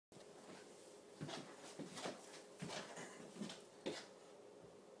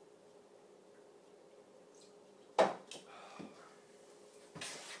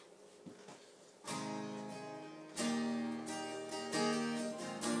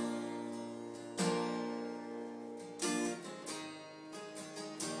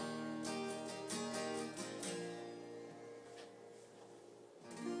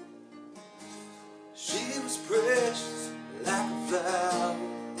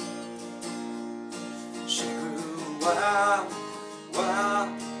wild,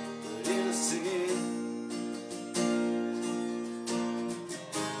 wild, but innocent.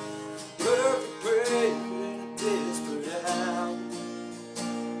 Perfect prayer in a desperate hour.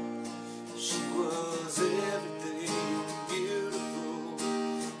 She was everything beautiful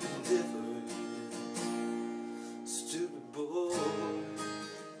and different. Stupid boy,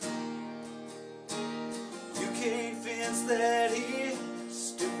 you can't fence that in,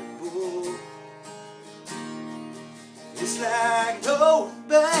 stupid boy. It's like no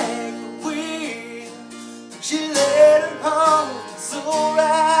back wind. She let her heart so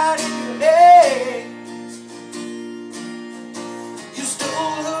right in your hands. You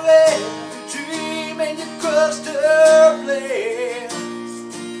stole her every dream and you crushed her plans.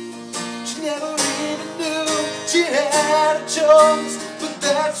 She never even knew she had a choice, but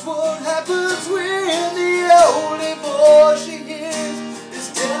that's what happens when the only voice she hears is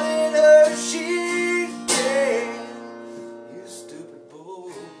telling her she can't. You stupid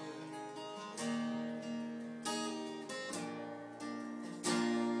boy.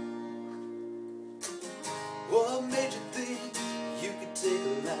 What made you think you could take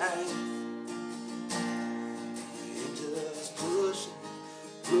a life and just push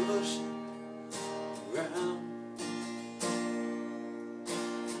it around?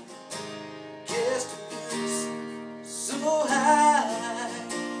 Guess it's so high,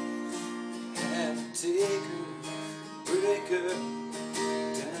 have to take her, break her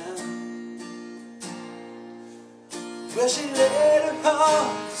down. Well, she laid her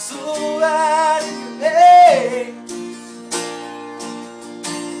heart so right in your head,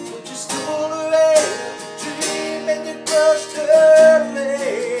 but you stole her every dream and you crushed her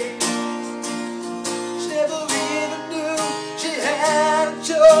legs. She never even knew she had a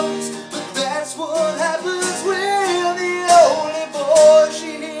choice, but that's what happens when the only voice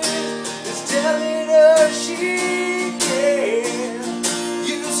she hears is telling her she can't.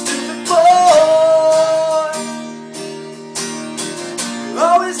 You stupid boy, you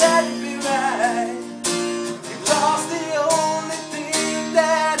always had to be right. You lost the only thing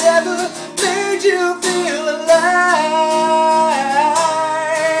that ever made you feel alive.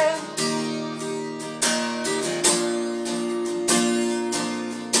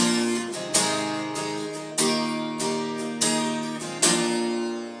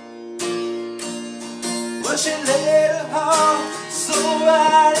 Well, she laid her heart so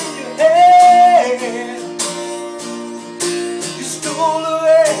right in your head.